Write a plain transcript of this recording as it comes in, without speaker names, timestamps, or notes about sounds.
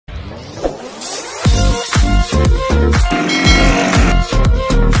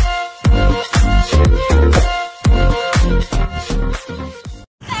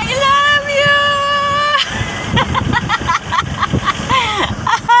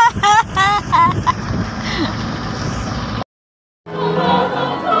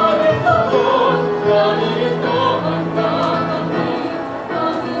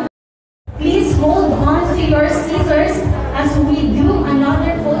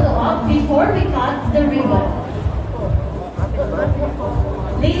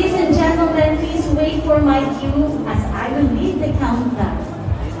for my cue as I will lead the countdown.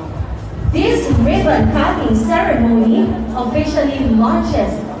 This ribbon cutting ceremony officially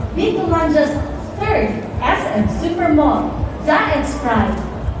launches Bicolandia's third SM Supermom, Daet's Pride.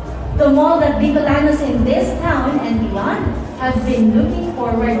 The mall that Bicolanos in this town and beyond have been looking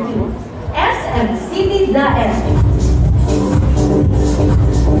forward to, SM City Daet.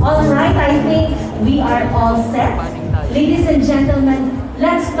 Alright, I think we are all set. Ladies and gentlemen,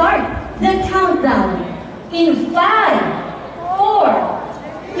 let's start the countdown in 5, 4,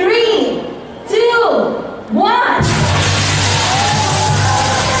 3, 2, 1.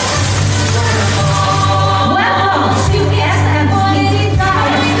 Welcome to SM City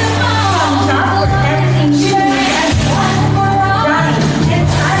Daet. From travel, everything you need and more. Dine and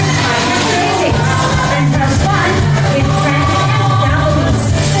satisfy your cravings and have fun with friends and family.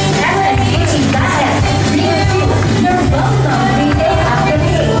 SM City Daet brings you your welcome day after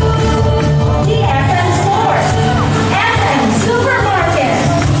day. The SM Store, SM Supermarket,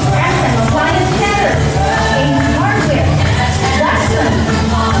 SM Appliance Center, Ace Hardware, Jackson,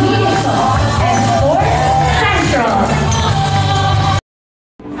 Uniqlo, and Ford Central.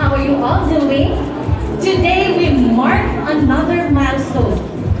 How are you all doing? Today we mark another milestone.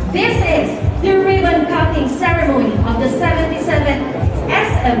 This is the ribbon cutting ceremony of the 77th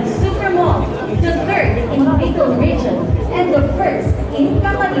SM Supermom, the third in Bicol region and the first in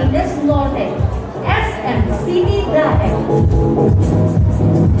Camarines Norte, SM City Daet.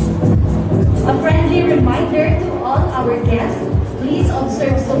 A friendly reminder to all our guests, please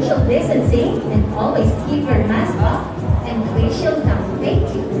observe social distancing and always keep your mask up and face shield down.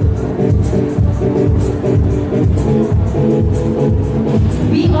 Thank you.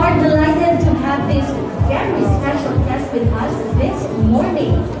 We are delighted to have this very special guest with us this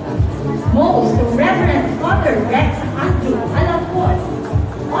morning. Most Reverend Father Rex Andrew Alapon,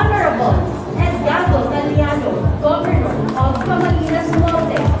 Honorable Edgardo Taliano, Governor of Camarines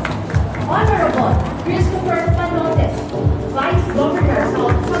Norte, Honorable Christopher Panotes, Vice Governor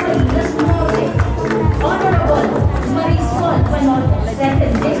of Camarines Norte, Honorable Marisol Panotes,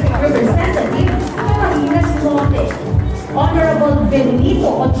 2nd District Representative, Camarines Norte, Honorable Benito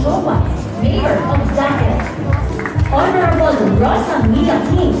Ochoa, Mayor of Daet, Honorable Rosa Mia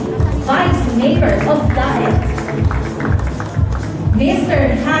King, Vice Mayor of Daet, Mr.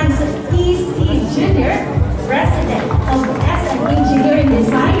 Hans T.C. Jr., President of SM Engineering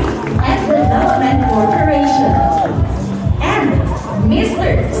Design and Development Corporation, and Mr.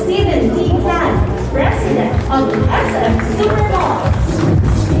 Stephen T. Tan, President of SM Supermom.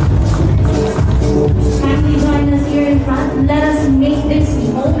 Kindly join us here in front. Let us make this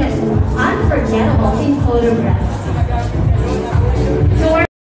moment unforgettable in photographs.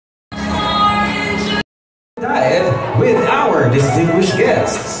 Daet with our distinguished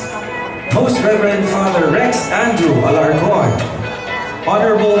guests. Most Reverend Father Rex Andrew Alarcon,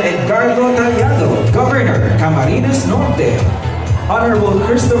 Honorable Edgardo Taliano, Governor, Camarines Norte, Honorable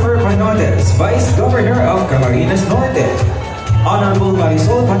Christopher Panotes, Vice Governor of Camarines Norte, Honorable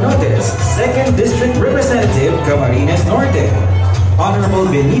Marisol Panotes, 2nd District Representative, Camarines Norte, Honorable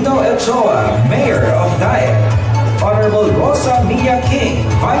Benito Ochoa, Mayor of Daet, Honorable Rosa Mia King,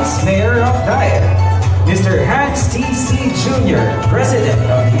 Vice Mayor of Daet, Mr. Hans T.C. Jr., President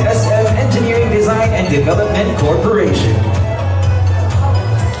of the SM Engineering Design and Development Corporation.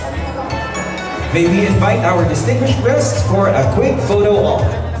 May we invite our distinguished guests for a quick photo op.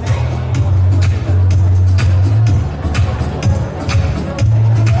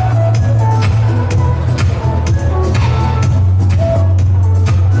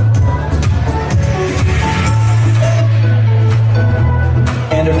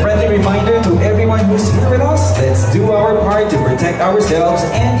 And a friendly reminder to everyone who's here with us, let's do our part to protect ourselves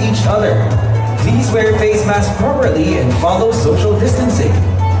and each other. Please wear face masks properly and follow social distancing.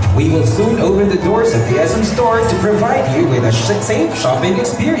 We will soon open the doors of the SM store to provide you with a safe shopping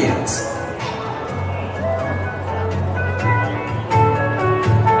experience.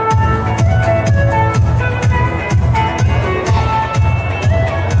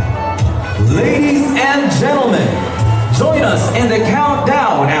 Ladies and gentlemen, join us in the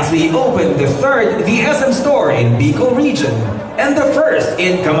countdown as we open the third SM store in Bicol region and the first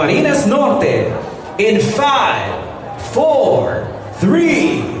in Camarines Norte in 5, 4,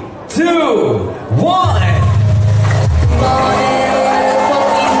 3, 2, 1.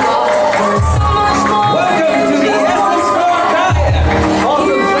 Welcome to the SM Store Daet.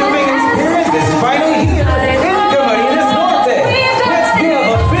 Awesome swimming experience is finally here in Camarines Norte. Let's give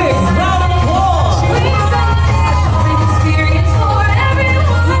a big round of applause.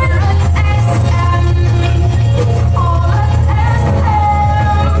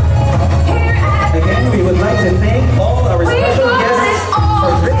 Again,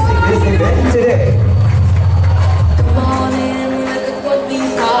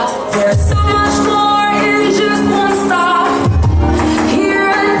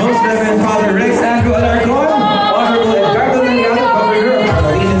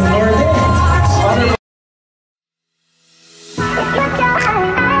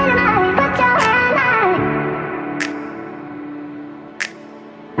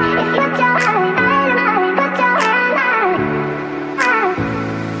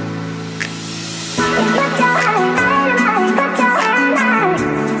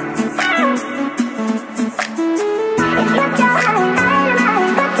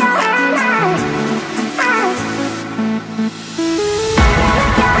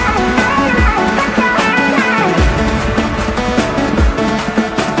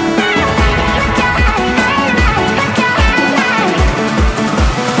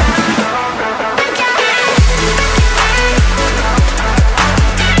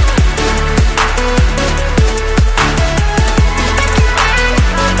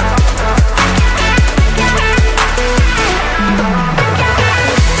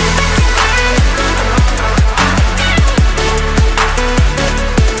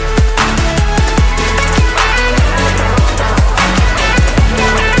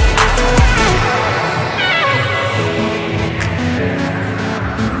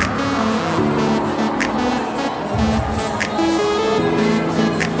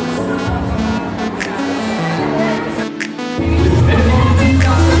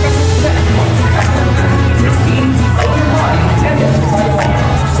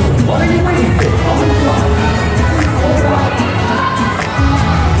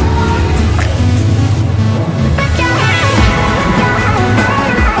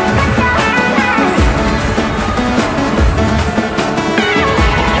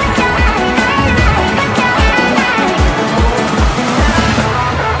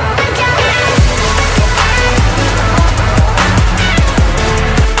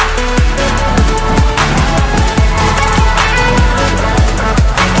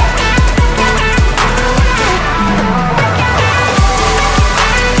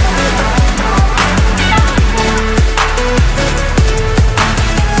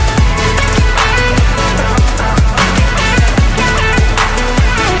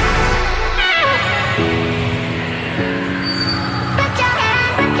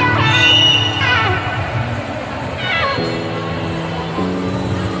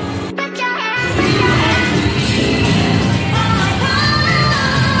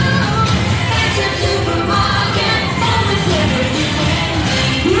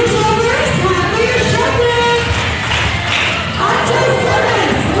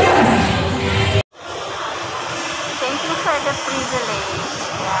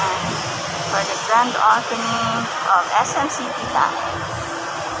 opening of SM City Daet.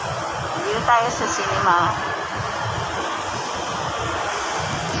 Dito tayo sa cinema.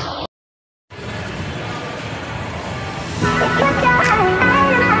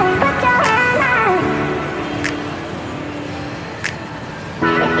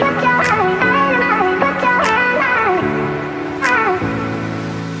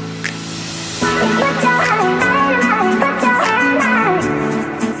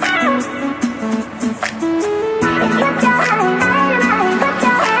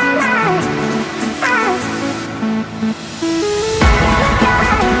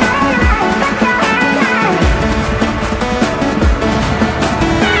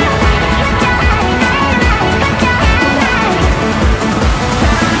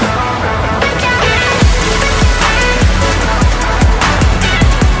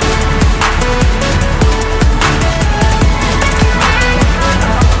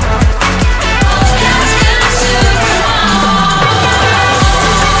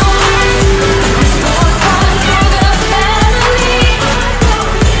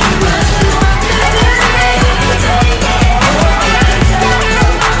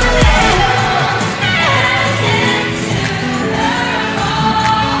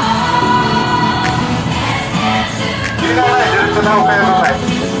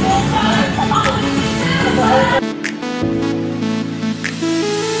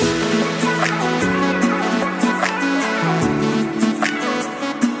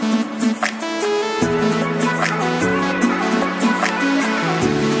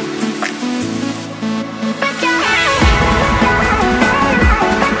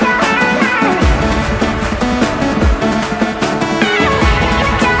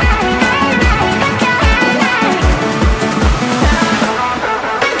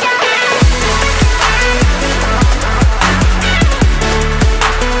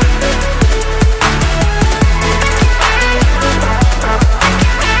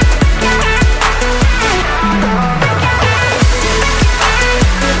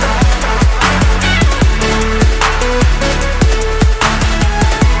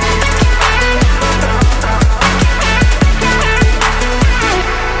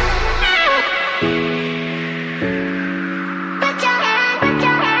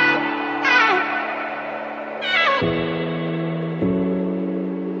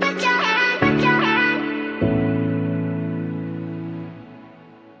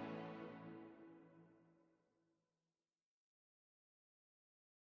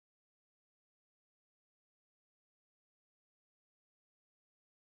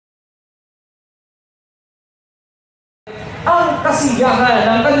 Ang kasiyahan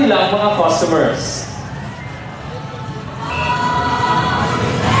ng kanilang mga customers.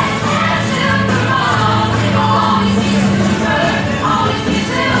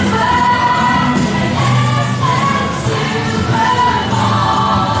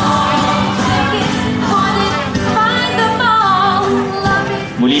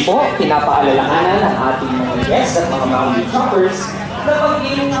 Muli po, pinapaalalahanan ng ating mga guests at mga family shoppers na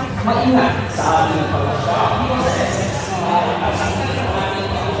maging maingat sa ating pag-shop.